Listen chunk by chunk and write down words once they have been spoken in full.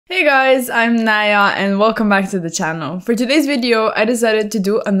Hey guys, I'm Naya and welcome back to the channel. For today's video, I decided to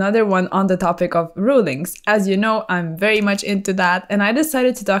do another one on the topic of rulings. As you know, I'm very much into that and I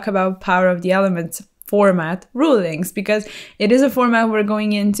decided to talk about Power of the Elements format rulings because it is a format we're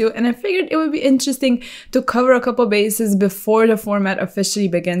going into and I figured it would be interesting to cover a couple bases before the format officially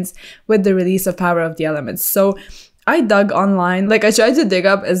begins with the release of Power of the Elements. So I dug online, like I tried to dig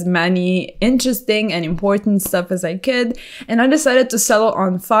up as many interesting and important stuff as I could, and I decided to settle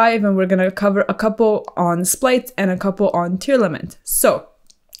on 5, and we're gonna cover a couple on Spright and a couple on Tearalaments. So,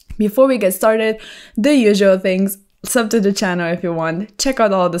 before we get started, the usual things: sub to the channel if you want, check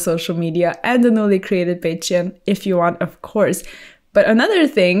out all the social media, and the newly created Patreon if you want, of course. But another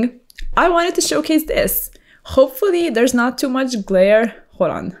thing, I wanted to showcase this. Hopefully there's not too much glare. Hold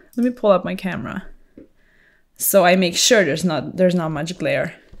on, let me pull up my camera so I make sure there's not much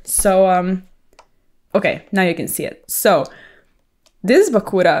glare. So okay, now you can see it. So this is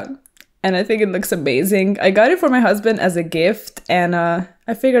Bakura and I think it looks amazing. I got it for my husband as a gift and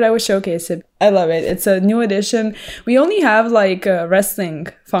I figured I would showcase it. I love it. It's a new edition. We only have like wrestling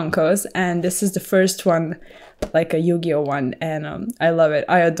Funkos and this is the first one, like a Yu-Gi-Oh one, and I love it.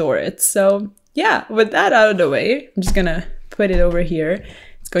 I adore it. So yeah, with that out of the way, I'm just gonna put it over here.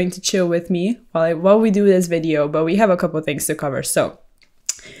 Going to chill with me while we do this video, but we have a couple things to cover. So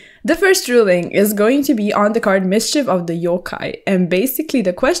the first ruling is going to be on the card Mischief of the Yokai, and basically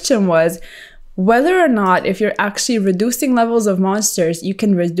the question was whether or not if you're actually reducing levels of monsters, you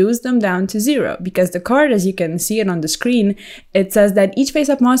can reduce them down to 0, because the card, as you can see it on the screen, it says that each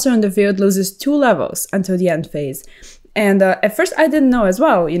face-up monster on the field loses 2 levels until the end phase. And at first I didn't know as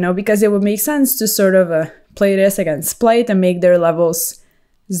well, you know, because it would make sense to sort of play this against Spright and make their levels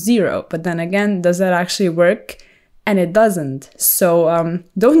 0, but then again, does that actually work? And it doesn't. So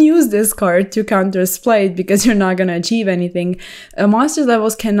don't use this card to counter Spright because you're not going to achieve anything. Monsters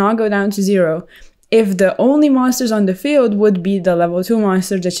levels cannot go down to 0 if the only monsters on the field would be the level 2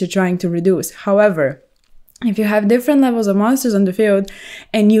 monsters that you're trying to reduce. However, if you have different levels of monsters on the field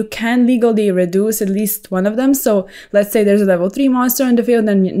and you can legally reduce at least one of them, so let's say there's a level 3 monster on the field,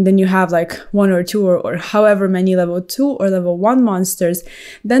 and then you have like 1 or 2 or however many level 2 or level 1 monsters,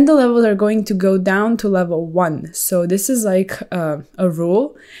 then the levels are going to go down to level 1. So this is like a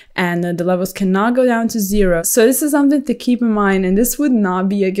rule, and the levels cannot go down to 0. So this is something to keep in mind, and this would not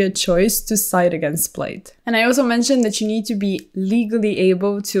be a good choice to side against Spright. And I also mentioned that you need to be legally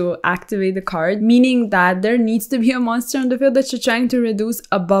able to activate the card, meaning that there needs to be a monster on the field that you're trying to reduce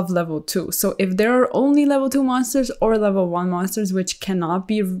above level 2. So if there are only level 2 monsters or level 1 monsters which cannot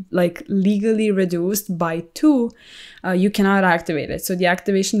be like legally reduced by 2, you cannot activate it. So the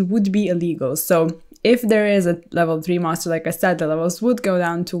activation would be illegal. So if there is a level 3 monster, like I said, the levels would go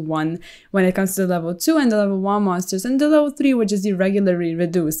down to 1 when it comes to the level 2 and the level 1 monsters, and the level 3, which is irregularly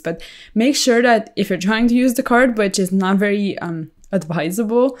reduced. But make sure that if you're trying to use the card, which is not very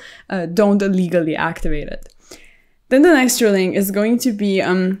advisable, don't illegally activate it. Then the next ruling is going to be,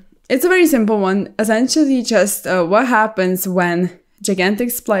 it's a very simple one, essentially just what happens when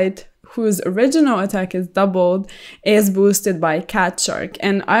Gigantic Spright, whose original attack is doubled, is boosted by Cat Shark.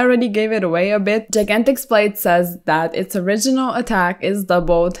 And I already gave it away a bit. Gigantic Spright says that its original attack is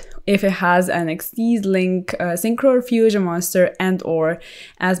doubled if it has an Xyz Link Synchro or Fusion monster and or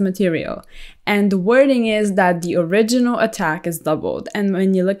as material. And the wording is that the original attack is doubled. And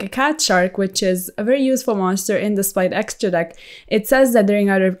when you look at Cat Shark, which is a very useful monster in the Spright extra deck, it says that during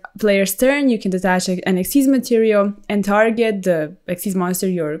either player's turn, you can detach an Xyz material and target the Xyz monster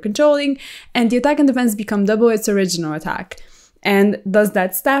you're controlling, and the attack and defense become double its original attack. And does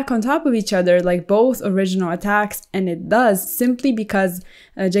that stack on top of each other like both original attacks? And it does, simply because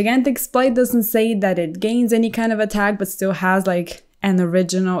Gigantic Spright doesn't say that it gains any kind of attack but still has like an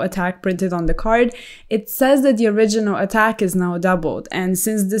original attack printed on the card. It says that the original attack is now doubled, and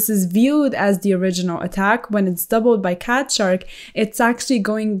since this is viewed as the original attack, when it's doubled by Cat Shark, it's actually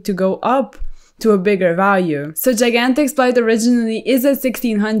going to go up to a bigger value. So Gigantic Spright originally is at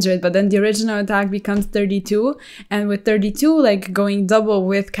 1600, but then the original attack becomes 32, and with 32 like going double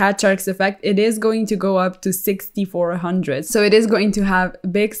with Cat Shark's effect, it is going to go up to 6400. So it is going to have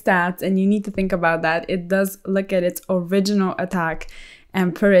big stats, and you need to think about that. It does look at its original attack,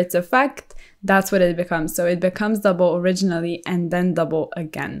 and per its effect, that's what it becomes. So it becomes double originally and then double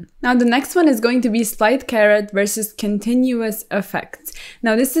again. Now the next one is going to be Spright Caret versus continuous effects.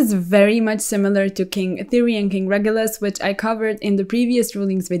 Now this is very much similar to King Theory and King Regulus, which I covered in the previous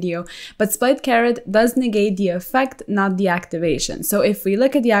rulings video, but Spright Caret does negate the effect, not the activation. So if we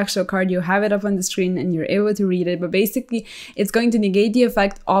look at the actual card, you have it up on the screen and you're able to read it, but basically it's going to negate the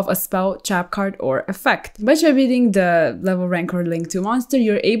effect of a spell, trap card, or effect. By attributing the level, rank, or link to monster,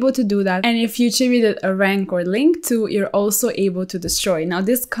 you're able to do that, and if you attributed a rank or link to, you're also able to destroy. Now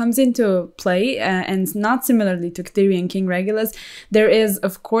this comes into play and not similarly to Theory and King Regulus. There is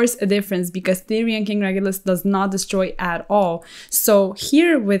of course a difference because Theory and King Regulus does not destroy at all. So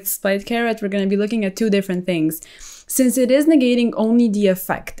here with Spright Caret, we're going to be looking at two different things. Since it is negating only the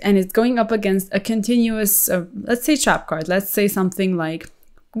effect and it's going up against a continuous, let's say trap card, let's say something like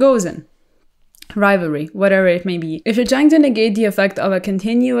Gozen, Rivalry, whatever it may be. If you're trying to negate the effect of a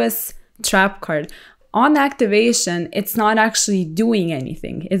continuous trap card, on activation, it's not actually doing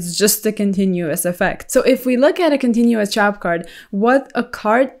anything. It's just a continuous effect. So if we look at a continuous trap card, what a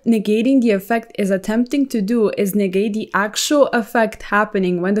card negating the effect is attempting to do is negate the actual effect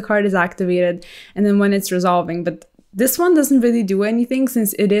happening when the card is activated and then when it's resolving. But this one doesn't really do anything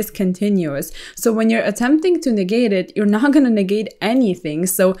since it is continuous. So when you're attempting to negate it, you're not going to negate anything.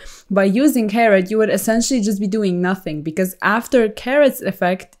 So by using Caret, you would essentially just be doing nothing, because after Caret's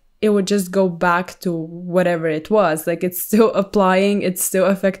effect, it would just go back to whatever it was. Like, it's still applying, it's still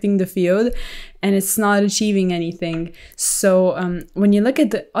affecting the field, and it's not achieving anything. So when you look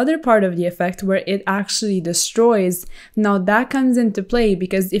at the other part of the effect where it actually destroys, now that comes into play,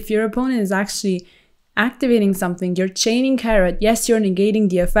 because if your opponent is actually activating something, you're chaining Caret. Yes, you're negating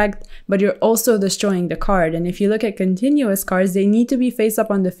the effect, but you're also destroying the card. And if you look at continuous cards, they need to be face up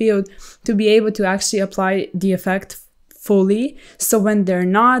on the field to be able to actually apply the effect fully. So when they're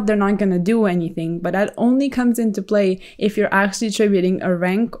not going to do anything, but that only comes into play if you're actually attributing a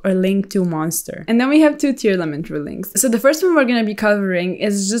rank or link to monster. And then we have two Tearlament rulings. So the first one we're going to be covering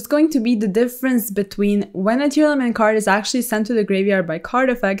is just going to be the difference between when a Tearlament card is actually sent to the graveyard by card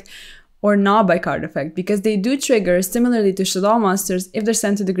effect or not by card effect, because they do trigger similarly to Shadow monsters if they're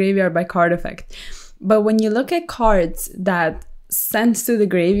sent to the graveyard by card effect. But when you look at cards that sent to the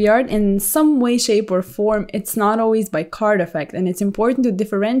graveyard in some way, shape, or form, it's not always by card effect. And it's important to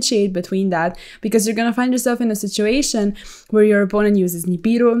differentiate between that, because you're going to find yourself in a situation where your opponent uses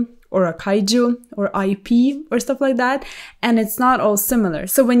Nibiru or a Kaiju or IP or stuff like that, and it's not all similar.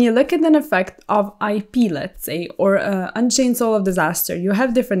 So when you look at an effect of IP, let's say, or Unchained Soul of Disaster, you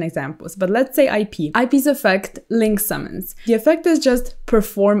have different examples, but let's say IP. IP's effect, Link Summons. The effect is just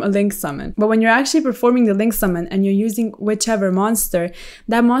perform a Link Summon, but when you're actually performing the Link Summon and you're using whichever monster,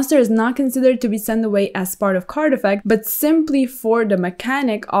 that monster is not considered to be sent away as part of card effect, but simply for the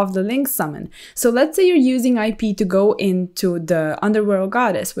mechanic of the Link Summon. So let's say you're using IP to go into the Underworld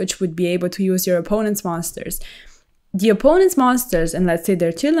Goddess, which would be able to use your opponent's monsters. The opponent's monsters, and let's say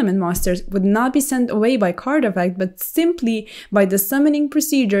their Tearlament monsters, would not be sent away by card effect, but simply by the summoning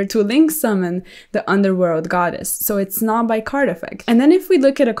procedure to Link Summon the Underworld Goddess. So it's not by card effect. And then if we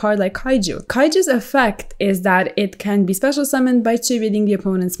look at a card like Kaiju, Kaiju's effect is that it can be special summoned by tributing the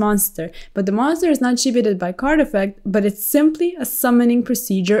opponent's monster, but the monster is not tributed by card effect, but it's simply a summoning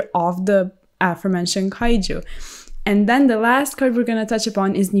procedure of the aforementioned Kaiju. And then the last card we're going to touch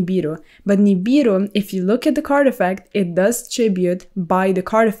upon is Nibiru. But Nibiru, if you look at the card effect, it does tribute by the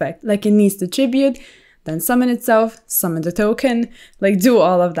card effect. Like, it needs to tribute, then summon itself, summon the token, like do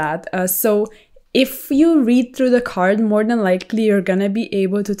all of that. So if you read through the card, more than likely you're going to be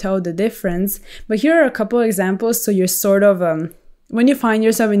able to tell the difference. But here are a couple examples, so you're sort of... when you find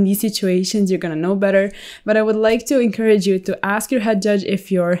yourself in these situations, you're going to know better. But I would like to encourage you to ask your head judge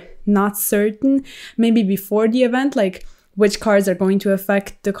if you're not certain, maybe before the event, like which cards are going to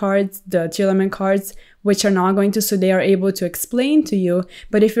affect the cards, the Tearlament cards, which are not going to, so they are able to explain to you.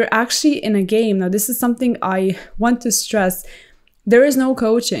 But if you're actually in a game, now this is something I want to stress, there is no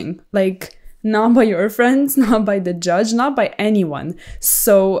coaching. Like, not by your friends, not by the judge, not by anyone.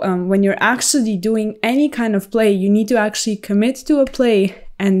 So when you're actually doing any kind of play, you need to actually commit to a play.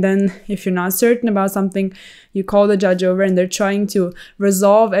 And then if you're not certain about something, you call the judge over and they're trying to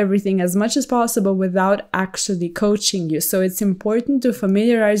resolve everything as much as possible without actually coaching you. So it's important to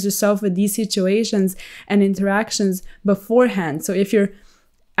familiarize yourself with these situations and interactions beforehand. So if you're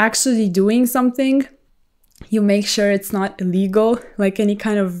actually doing something, You make sure it's not illegal, like any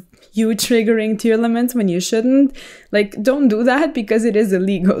kind of you triggering Tearalaments when you shouldn't. Like, don't do that because it is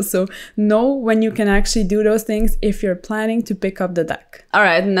illegal. So know when you can actually do those things if you're planning to pick up the deck. All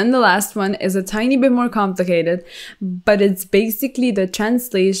right, and then the last one is a tiny bit more complicated, but it's basically the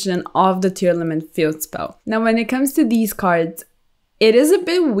translation of the Tearalament field spell. Now, when it comes to these cards, it is a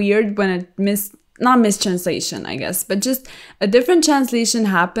bit weird when it not mistranslation, I guess, but just a different translation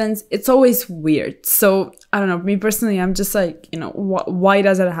happens. It's always weird. So I don't know, me personally, I'm just like, you know, why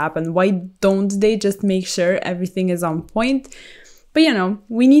does it happen? Why don't they just make sure everything is on point? But you know,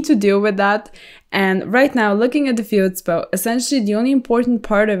 we need to deal with that. And right now, looking at the field spell, essentially the only important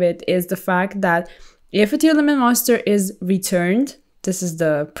part of it is the fact that if a Tearalament monster is returned, this is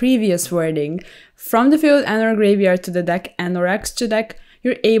the previous wording, from the field and or graveyard to the deck and or extra deck,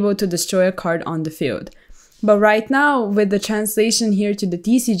 you're able to destroy a card on the field. But right now, with the translation here to the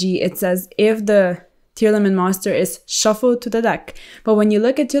TCG, it says if the Tearalament monster is shuffled to the deck. But when you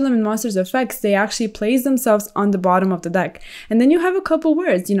look at Tearalament monster's effects, they actually place themselves on the bottom of the deck. And then you have a couple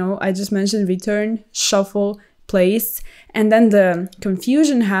words, you know, I just mentioned return, shuffle, place, and then the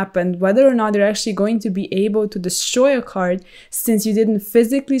confusion happened whether or not you're actually going to be able to destroy a card since you didn't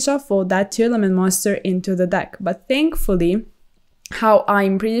physically shuffle that Tearalament monster into the deck. But thankfully, how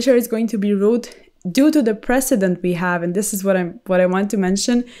I'm pretty sure it's going to be ruled due to the precedent we have, and this is what I want to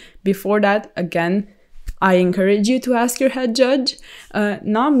mention. Before that, again, I encourage you to ask your head judge,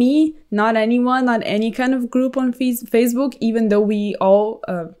 not me, not anyone, not any kind of group on Facebook, even though we all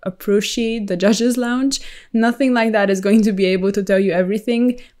appreciate the judges lounge. Nothing like that is going to be able to tell you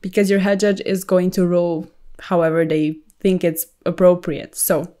everything because your head judge is going to rule however they think it's appropriate.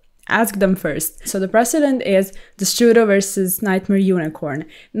 So ask them first. So the precedent is the Strudo versus Nightmare Unicorn.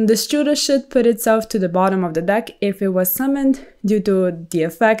 And the Strudo should put itself to the bottom of the deck if it was summoned due to the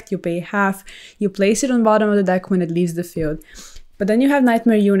effect. You pay half, you place it on the bottom of the deck when it leaves the field. But then you have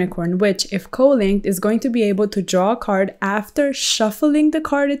Nightmare Unicorn, which, if co-linked, is going to be able to draw a card after shuffling the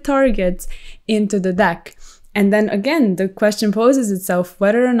card it targets into the deck. And then again, the question poses itself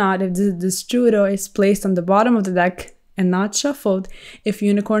whether or not if the Strudo is placed on the bottom of the deck and not shuffled, if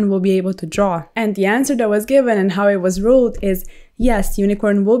Unicorn will be able to draw. And the answer that was given and how it was ruled is yes,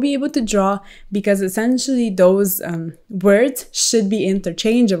 Unicorn will be able to draw because essentially those words should be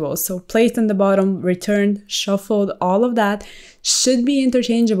interchangeable. So placed on the bottom, returned, shuffled, all of that should be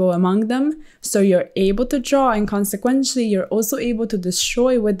interchangeable among them. So you're able to draw, and consequently you're also able to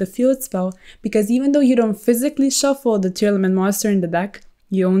destroy with the field spell, because even though you don't physically shuffle the Tearalament monster in the deck,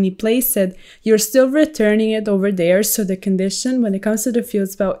 you only place it, you're still returning it over there, so the condition when it comes to the field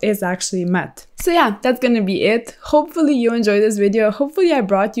spell is actually met. So yeah, that's gonna be it. Hopefully you enjoyed this video. Hopefully I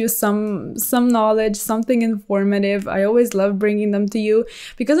brought you some knowledge, something informative. I always love bringing them to you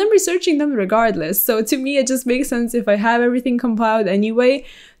because I'm researching them regardless. So to me, it just makes sense if I have everything compiled anyway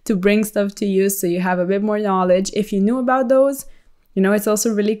to bring stuff to you so you have a bit more knowledge. If you knew about those, you know, it's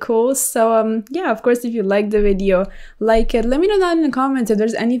also really cool. So yeah, of course, if you like the video, like it. Let me know down in the comments if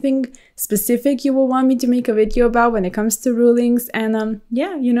there's anything specific you will want me to make a video about when it comes to rulings. And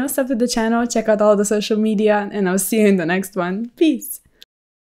yeah, you know, sub to the channel, check out all the social media, and I'll see you in the next one. Peace.